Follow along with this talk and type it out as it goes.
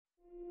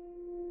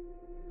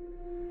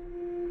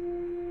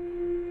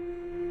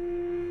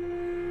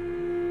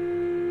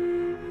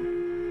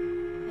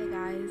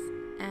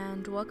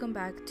welcome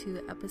back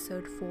to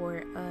episode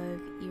 4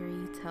 of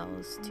Eerie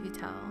Tales to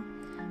Tell.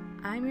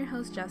 I'm your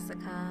host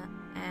Jessica,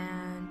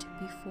 and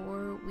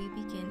before we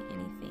begin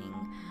anything,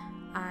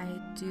 I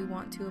do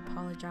want to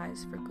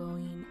apologize for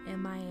going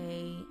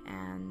MIA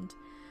and,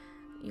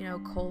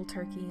 cold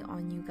turkey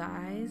on you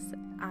guys.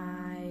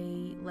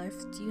 I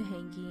left you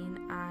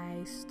hanging.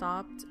 I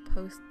stopped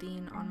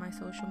posting on my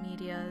social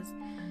medias,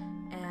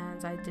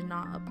 and I did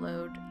not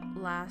upload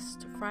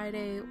last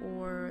Friday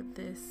or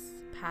this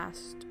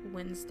past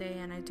Wednesday,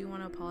 and I do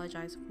want to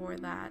apologize for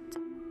that.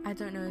 I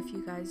don't know if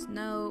you guys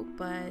know,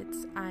 but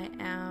I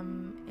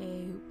am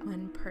a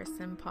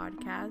one-person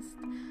podcast.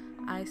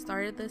 I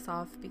started this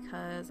off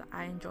because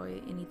I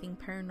enjoy anything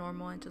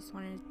paranormal and just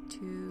wanted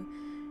to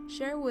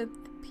share with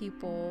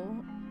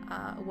people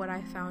what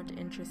I found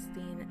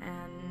interesting,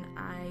 and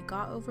I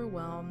got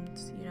overwhelmed.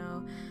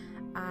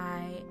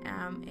 I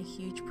am a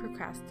huge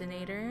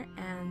procrastinator,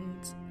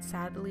 and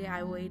sadly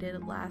I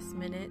waited last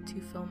minute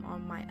to film all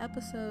my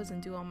episodes and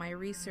do all my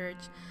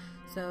research,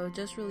 so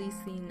just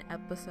releasing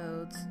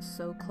episodes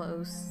so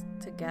close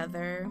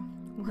together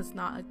was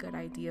not a good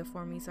idea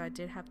for me. So I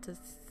did have to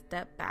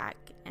step back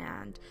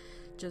and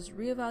just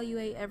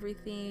reevaluate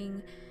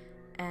everything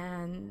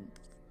and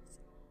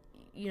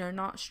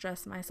not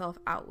stress myself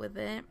out with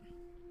it,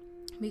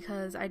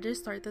 because I did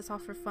start this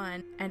off for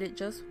fun and it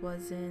just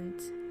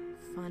wasn't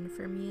fun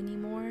for me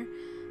anymore.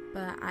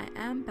 But I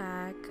am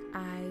back.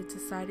 I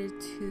decided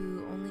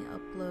to only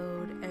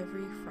upload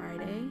every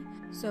Friday,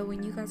 so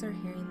when you guys are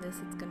hearing this,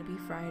 it's gonna be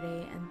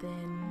Friday, and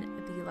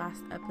then the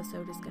last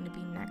episode is gonna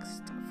be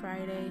next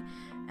Friday,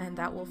 and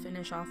that will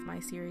finish off my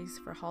series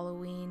for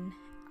Halloween.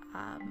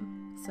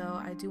 So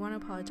I do want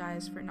to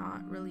apologize for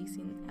not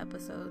releasing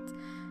episodes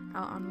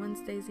out on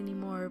Wednesdays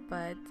anymore,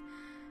 but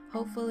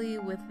hopefully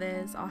with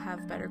this I'll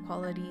have better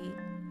quality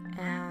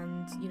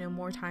and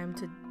more time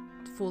to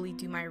fully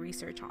do my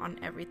research on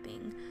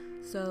everything.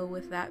 So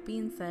with that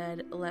being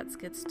said, let's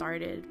get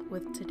started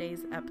with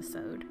today's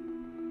episode.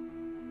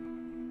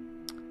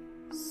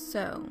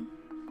 So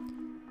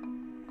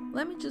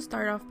let me just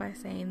start off by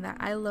saying that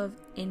I love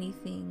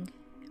anything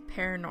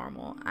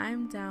paranormal.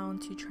 I'm down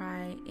to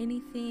try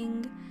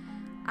anything.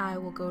 I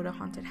will go to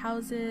haunted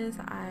houses.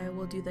 I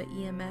will do the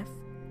EMF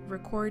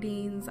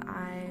recordings.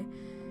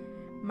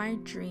 My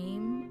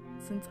dream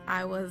since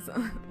I was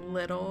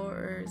little,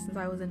 or since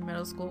I was in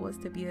middle school, was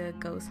to be a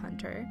ghost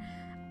hunter.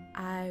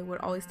 I would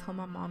always tell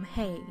my mom,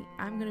 hey,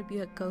 I'm gonna be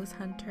a ghost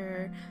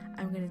hunter,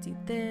 I'm gonna do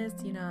this,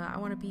 I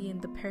want to be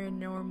in the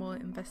paranormal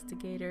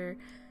investigator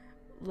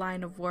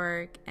line of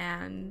work,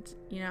 and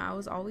I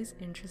was always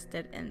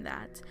interested in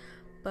that.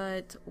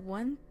 But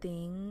one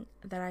thing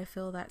that I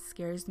feel that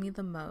scares me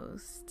the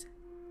most,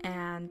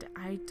 and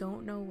I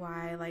don't know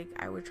why,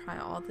 I would try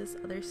all this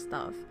other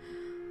stuff,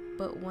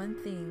 but one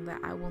thing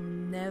that I will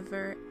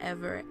never,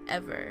 ever,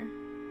 ever,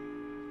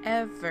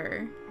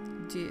 ever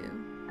do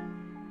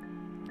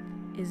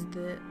is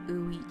the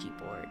Ouija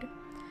board.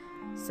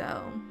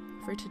 So,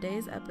 for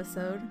today's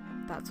episode,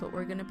 that's what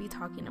we're going to be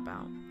talking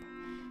about.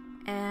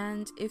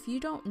 And if you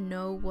don't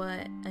know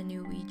what a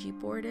new Ouija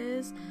board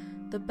is,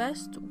 the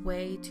best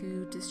way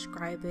to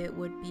describe it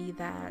would be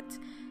that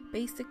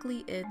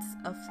basically it's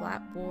a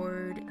flat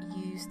board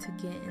used to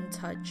get in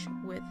touch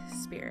with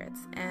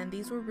spirits. And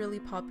these were really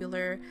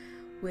popular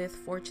with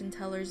fortune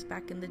tellers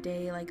back in the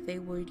day. They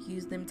would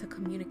use them to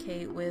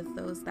communicate with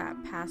those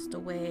that passed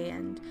away,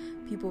 and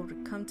people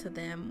would come to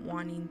them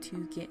wanting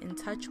to get in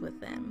touch with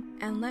them.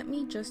 And let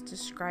me just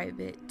describe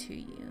it to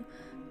you.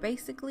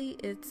 Basically,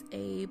 it's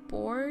a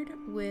board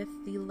with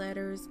the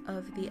letters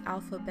of the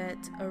alphabet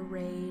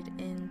arrayed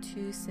in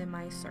 2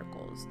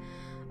 semicircles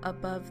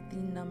above the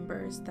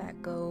numbers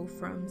that go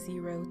from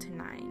 0 to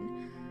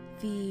 9.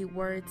 The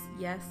words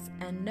yes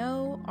and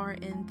no are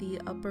in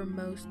the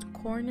uppermost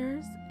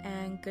corners,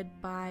 and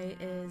goodbye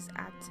is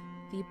at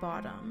the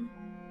bottom.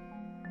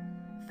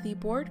 The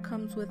board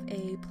comes with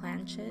a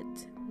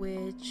planchet,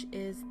 which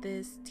is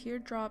this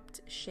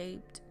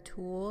teardrop-shaped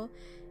tool.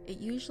 It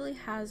usually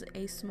has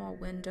a small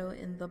window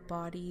in the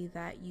body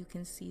that you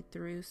can see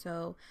through,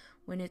 so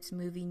when it's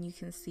moving you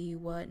can see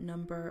what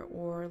number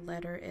or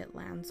letter it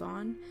lands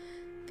on.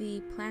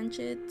 The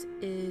planchet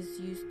is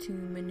used to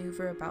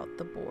maneuver about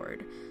the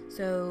board,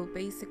 so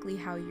basically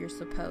how you're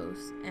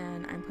supposed,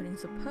 and I'm putting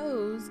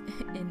suppose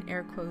in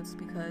air quotes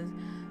because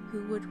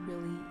who would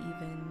really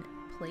even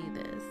play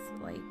this?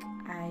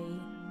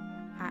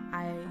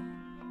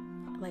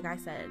 Like I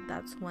said,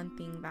 that's one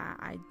thing that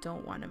I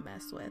don't want to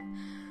mess with.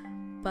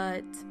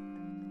 But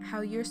how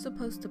you're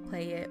supposed to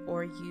play it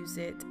or use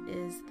it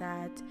is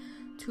that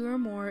 2 or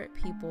more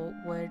people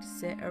would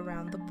sit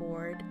around the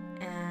board,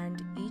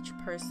 and each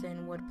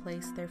person would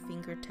place their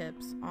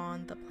fingertips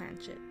on the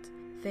planchet.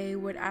 They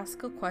would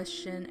ask a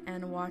question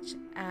and watch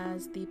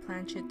as the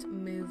planchet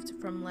moved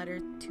from letter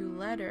to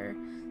letter,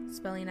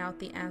 spelling out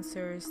the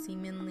answers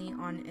seemingly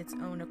on its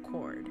own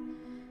accord.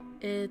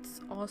 It's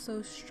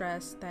also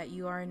stressed that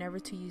you are never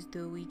to use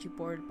the Ouija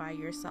board by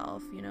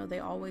yourself. They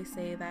always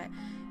say that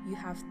you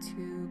have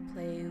to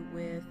play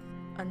with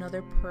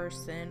another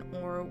person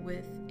or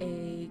with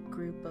a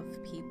group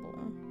of people.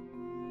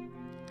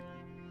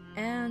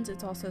 And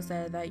it's also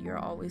said that you're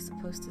always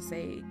supposed to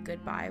say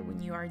goodbye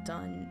when you are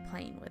done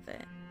playing with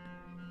it.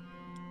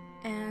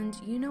 And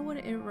you know what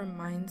it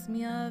reminds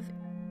me of?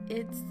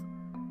 It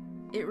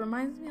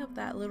reminds me of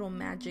that little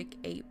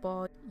magic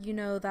 8-ball. You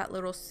know, that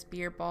little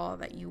spear ball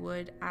that you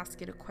would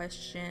ask it a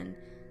question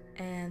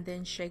and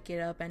then shake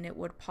it up and it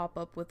would pop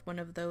up with one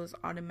of those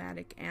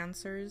automatic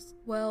answers.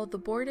 Well, the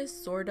board is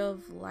sort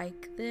of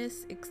like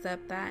this,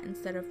 except that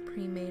instead of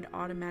pre-made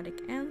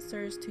automatic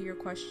answers to your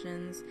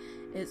questions,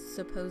 it's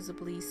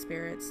supposedly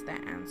spirits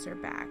that answer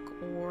back,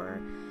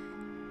 or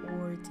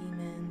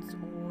demons,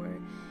 or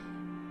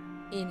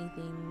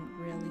anything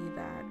really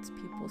that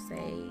people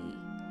say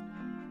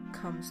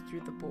comes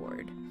through the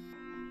board.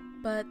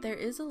 But there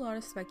is a lot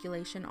of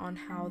speculation on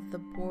how the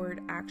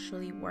board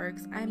actually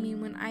works. I mean,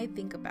 when I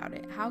think about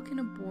it, how can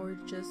a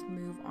board just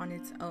move on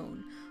its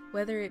own?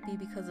 Whether it be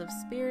because of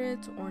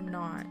spirits or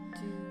not.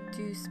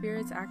 Do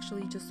spirits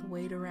actually just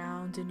wait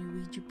around an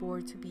Ouija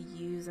board to be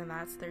used and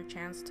that's their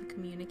chance to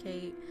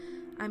communicate?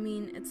 I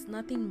mean, it's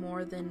nothing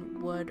more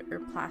than wood or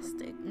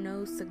plastic,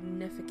 no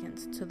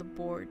significance to the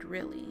board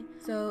really.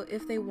 So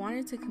if they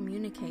wanted to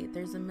communicate,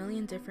 there's a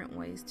million different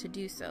ways to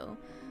do so.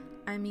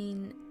 I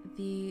mean,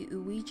 the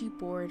Ouija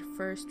board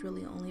first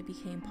really only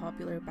became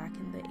popular back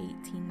in the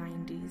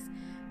 1890s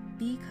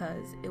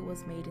because it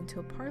was made into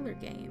a parlor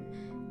game.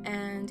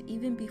 And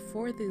even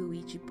before the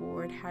Ouija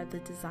board had the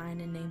design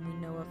and name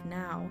we know of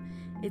now,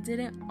 it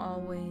didn't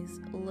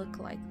always look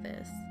like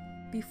this.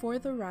 Before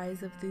the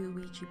rise of the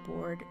Ouija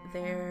board,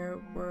 there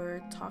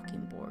were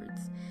talking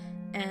boards,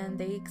 and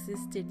they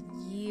existed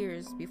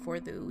years before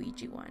the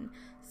Ouija one.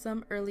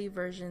 Some early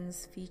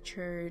versions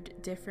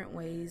featured different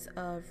ways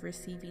of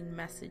receiving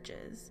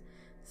messages.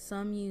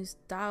 Some used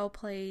dial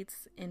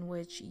plates in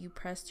which you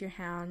pressed your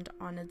hand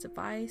on a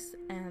device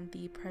and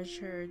the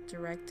pressure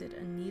directed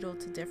a needle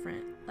to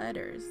different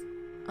letters.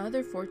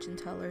 Other fortune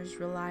tellers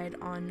relied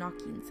on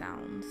knocking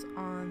sounds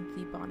on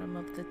the bottom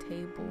of the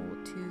table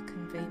to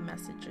convey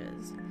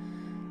messages.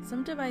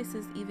 Some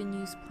devices even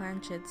used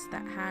planchets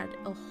that had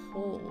a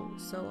hole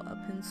so a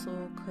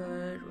pencil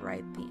could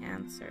write the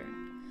answer.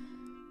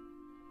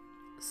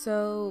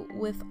 So,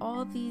 with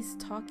all these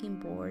talking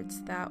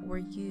boards that were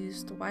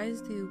used, why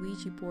is the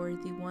Ouija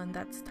board the one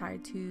that's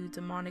tied to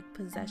demonic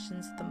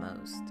possessions the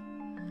most?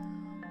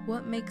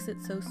 What makes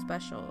it so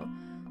special?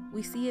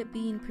 We see it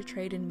being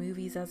portrayed in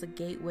movies as a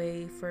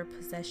gateway for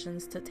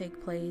possessions to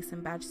take place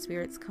and bad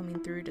spirits coming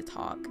through to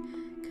talk.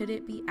 Could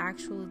it be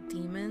actual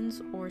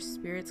demons or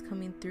spirits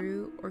coming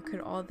through, or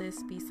could all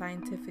this be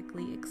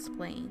scientifically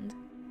explained?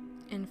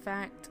 In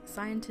fact,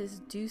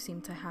 scientists do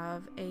seem to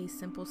have a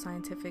simple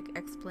scientific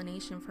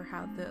explanation for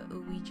how the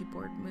Ouija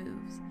board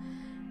moves.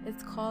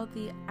 It's called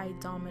the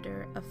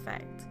eidometer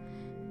effect,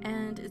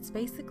 and it's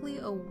basically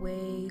a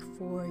way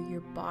for your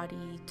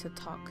body to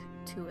talk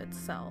to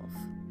itself.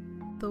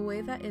 The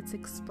way that it's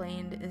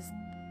explained is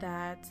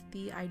that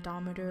the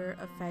eidometer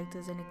effect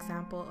is an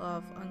example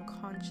of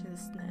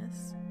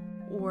unconsciousness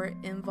or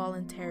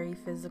involuntary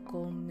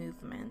physical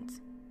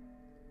movement.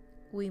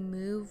 We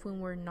move when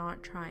we're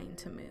not trying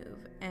to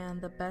move, and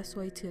the best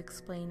way to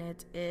explain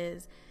it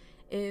is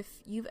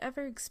if you've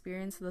ever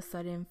experienced the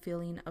sudden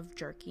feeling of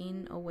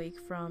jerking awake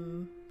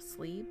from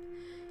sleep,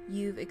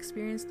 you've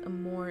experienced a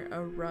more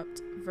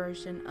abrupt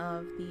version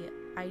of the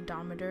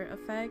eidometer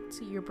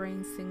effect, your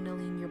brain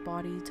signaling your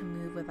body to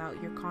move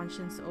without your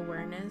conscious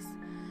awareness.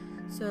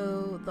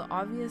 So the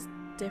obvious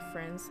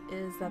difference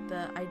is that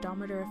the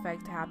eidometer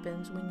effect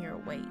happens when you're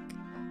awake.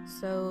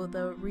 So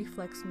the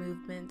reflex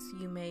movements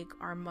you make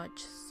are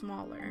much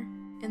smaller.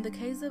 In the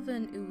case of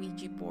an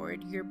Ouija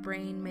board, your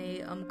brain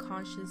may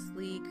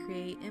unconsciously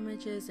create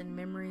images and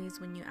memories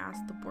when you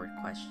ask the board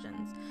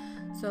questions.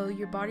 So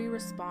your body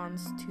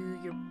responds to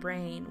your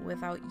brain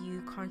without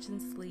you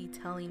consciously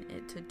telling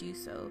it to do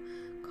so,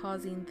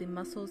 causing the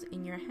muscles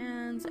in your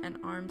hands and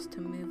arms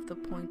to move the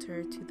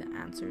pointer to the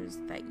answers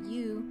that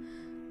you,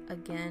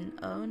 again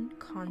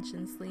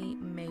unconsciously,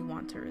 may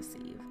want to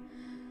receive.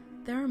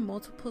 There are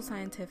multiple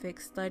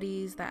scientific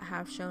studies that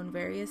have shown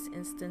various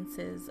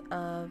instances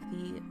of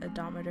the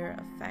eidometer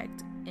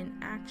effect in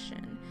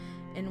action.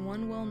 In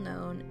one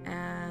well-known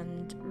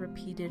and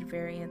repeated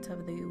variant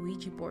of the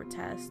Ouija board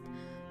test,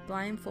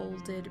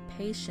 blindfolded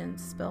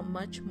patients spell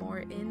much more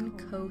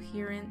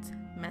incoherent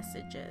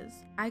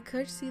messages. I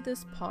could see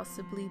this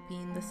possibly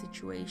being the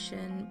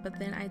situation, but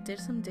then I did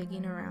some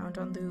digging around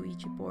on the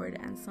Ouija board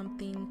and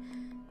something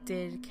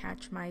did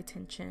catch my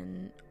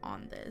attention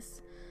on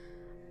this.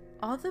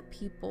 All the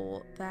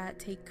people that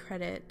take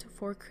credit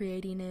for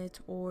creating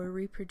it or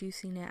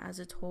reproducing it as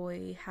a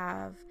toy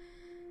have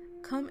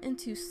come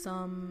into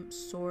some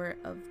sort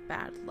of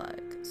bad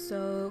luck.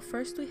 So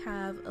first we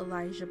have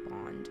Elijah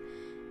Bond,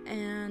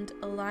 and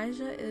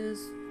Elijah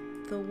is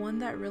the one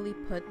that really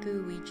put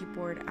the Ouija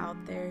board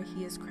out there.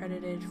 He is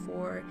credited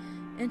for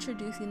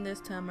introducing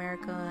this to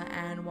America,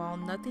 and while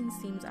nothing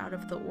seems out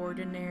of the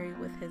ordinary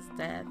with his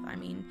death, I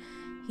mean,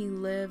 he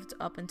lived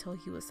up until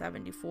he was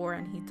 74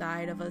 and he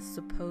died of a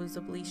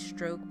supposedly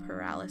stroke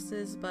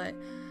paralysis, but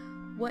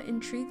what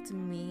intrigued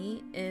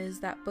me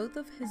is that both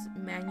of his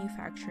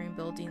manufacturing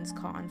buildings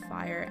caught on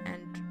fire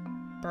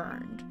and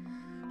burned.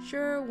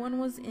 Sure, one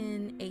was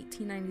in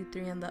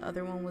 1893 and the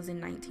other one was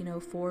in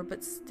 1904,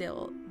 but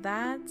still,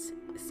 that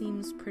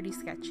seems pretty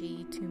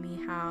sketchy to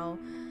me. How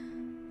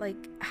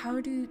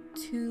do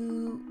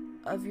two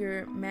of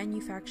your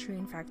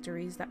manufacturing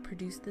factories that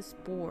produce this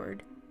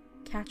board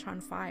catch on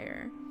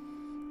fire?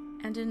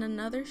 And in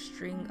another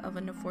string of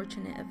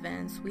unfortunate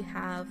events, we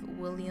have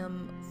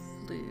William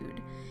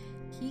Flood.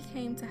 He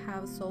came to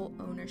have sole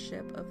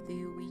ownership of the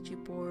Ouija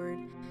board,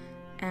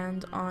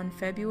 and on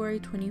February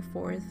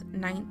 24th,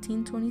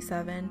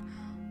 1927,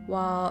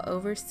 while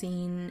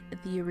overseeing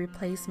the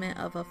replacement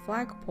of a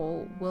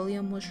flagpole,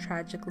 William was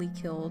tragically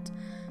killed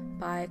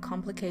by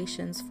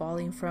complications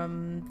falling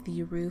from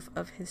the roof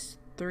of his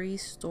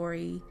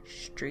 3-story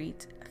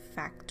street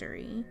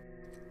factory.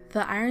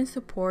 The iron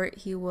support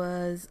he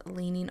was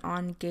leaning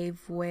on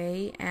gave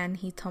way and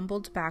he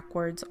tumbled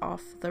backwards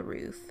off the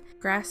roof,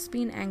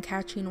 grasping and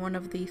catching one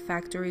of the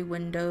factory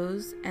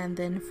windows and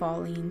then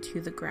falling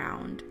to the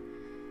ground.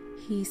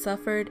 He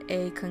suffered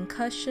a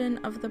concussion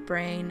of the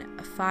brain,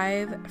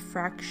 5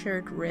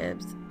 fractured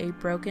ribs, a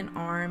broken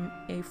arm,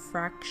 a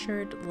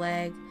fractured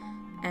leg,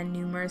 and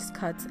numerous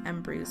cuts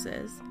and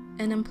bruises.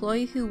 An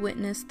employee who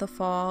witnessed the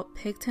fall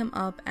picked him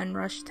up and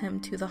rushed him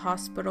to the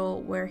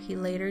hospital, where he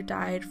later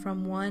died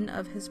from one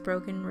of his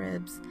broken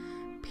ribs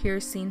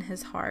piercing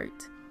his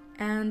heart.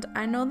 And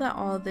I know that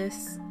all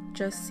this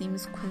just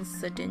seems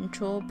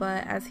coincidental,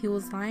 but as he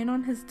was lying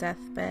on his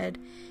deathbed,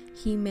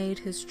 he made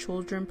his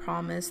children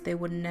promise they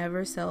would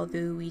never sell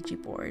the Ouija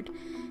board.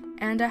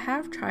 And I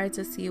have tried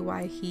to see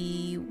why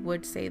he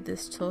would say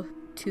this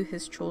to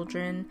his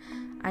children.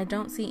 I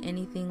don't see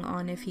anything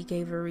on if he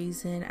gave a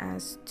reason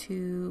as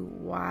to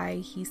why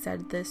he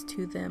said this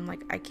to them.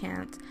 Like, I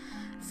can't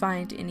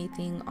find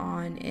anything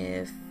on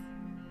if,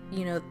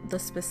 you know, the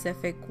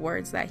specific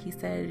words that he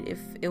said, if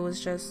it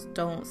was just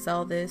don't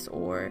sell this,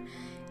 or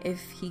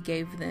if he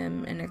gave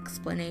them an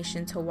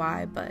explanation to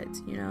why. But,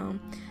 you know,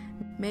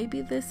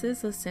 maybe this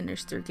is a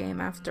sinister game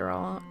after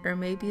all, or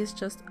maybe it's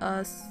just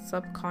us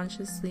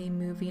subconsciously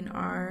moving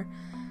our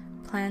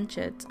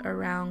planchette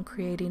around,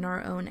 creating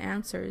our own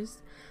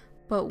answers.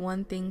 But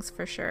one thing's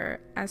for sure,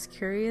 as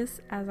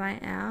curious as I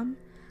am,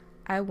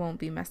 I won't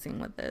be messing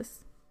with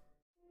this.